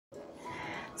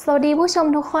สวัสดีผู้ชม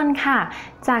ทุกคนค่ะ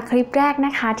จากคลิปแรกน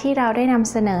ะคะที่เราได้นำ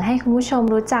เสนอให้คุณผู้ชม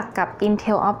รู้จักกับ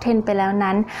Intel Optane ไปแล้ว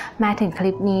นั้นมาถึงค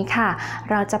ลิปนี้ค่ะ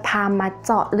เราจะพามาเ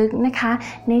จาะลึกนะคะ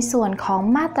ในส่วนของ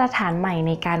มาตรฐานใหม่ใ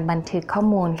นการบันทึกข้อ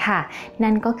มูลค่ะ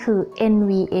นั่นก็คือ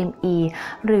NVMe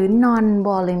หรือ Non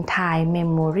Volatile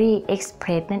Memory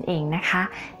Express นั่นเองนะคะ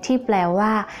ที่แปลว่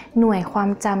าหน่วยความ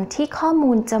จำที่ข้อ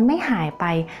มูลจะไม่หายไป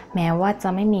แม้ว่าจะ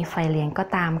ไม่มีไฟเลี้ยงก็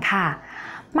ตามค่ะ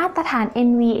มาตรฐาน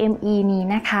NVMe นี้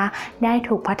นะคะได้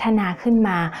ถูกพัฒนาขึ้นม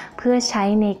าเพื่อใช้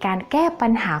ในการแก้ปั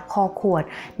ญหาคอขวด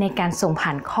ในการส่งผ่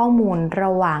านข้อมูลร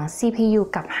ะหว่าง CPU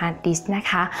กับ Hard Disk นะ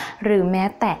คะหรือแม้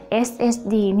แต่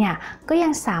SSD เนี่ยก็ยั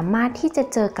งสามารถที่จะ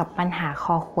เจอกับปัญหาค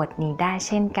อขวดนี้ได้เ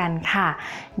ช่นกันค่ะ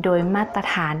โดยมาตร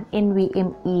ฐาน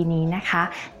NVMe นี้นะคะ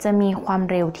จะมีความ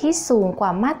เร็วที่สูงกว่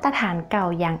ามาตรฐานเก่า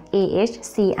อย่าง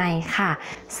AHCI ค่ะ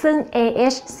ซึ่ง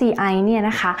AHCI เนี่ย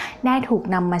นะคะได้ถูก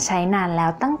นำมาใช้นานแล้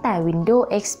วตั้งแต่ Windows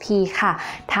XP ค่ะ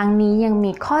ทั้งนี้ยัง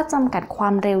มีข้อจำกัดควา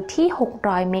มเร็วที่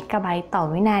600เมกะไบต์ต่อ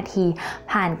วินาที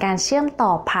ผ่านการเชื่อมต่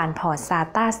อผ่านพอร์ต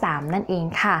SATA 3 นั่นเอง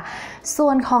ค่ะส่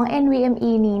วนของ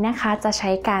NVMe นี้นะคะจะใ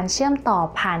ช้การเชื่อมต่อ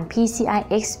ผ่าน PCI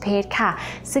Express ค่ะ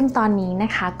ซึ่งตอนนี้น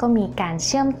ะคะก็มีการเ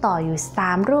ชื่อมต่ออยู่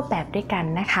3รูปแบบด้วยกัน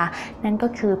นะคะนั่นก็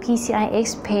คือ PCI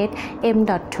Express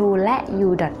M.2 และ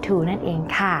U.2 นั่นเอง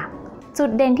ค่ะจุด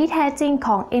เด่นที่แท้จริงข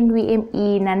อง NVMe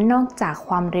นั้นนอกจากค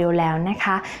วามเร็วแล้วนะค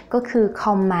ะก็คือ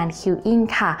Command Queuing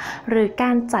ค่ะหรือก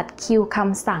ารจัดคิวค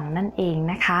ำสั่งนั่นเอง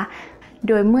นะคะโ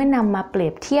ดยเมื่อนำมาเปรี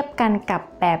ยบเทียบกันกับ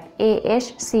แบบ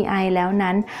AHCI แล้ว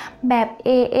นั้นแบบ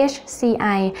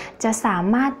AHCI จะสา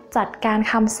มารถจัดการ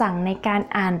คำสั่งในการ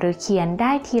อ่านหรือเขียนไ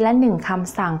ด้ทีละ1ค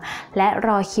ำสั่งและร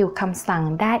อคิวคำสั่ง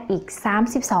ได้อีก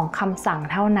32คำสั่ง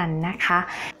เท่านั้นนะคะ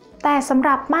แต่สำห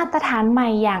รับมาตรฐานใหม่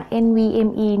อย่าง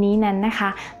NVMe นี้นั้นนะคะ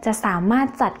จะสามารถ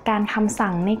จัดการคำ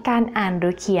สั่งในการอ่านหรื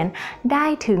อเขียนได้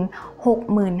ถึง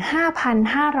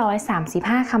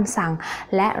 65,535 คำสั่ง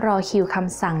และรอคิวค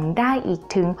ำสั่งได้อีก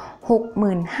ถึง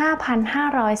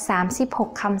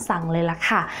 65,536 คำสั่งเลยล่ะ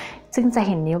ค่ะซึ่งจะเ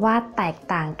ห็นได้ว่าแตก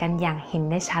ต่างกันอย่างเห็น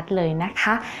ได้ชัดเลยนะค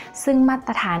ะซึ่งมาต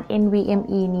รฐาน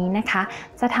NVMe นี้นะคะ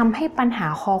จะทำให้ปัญหา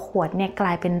คอขวดเนี่ยกล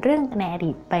ายเป็นเรื่องในอ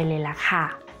ดีตไปเลยล่ะค่ะ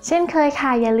เช่นเคยค่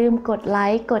ะอย่าลืมกดไล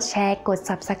ค์กดแชร์กด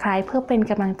Subscribe เพื่อเป็น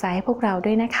กำลังใจให้พวกเรา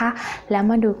ด้วยนะคะแล้ว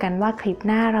มาดูกันว่าคลิปห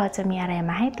น้าเราจะมีอะไรม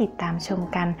าให้ติดตามชม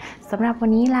กันสำหรับวัน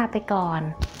นี้ลาไปก่อน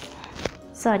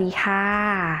สวัสดีค่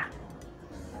ะ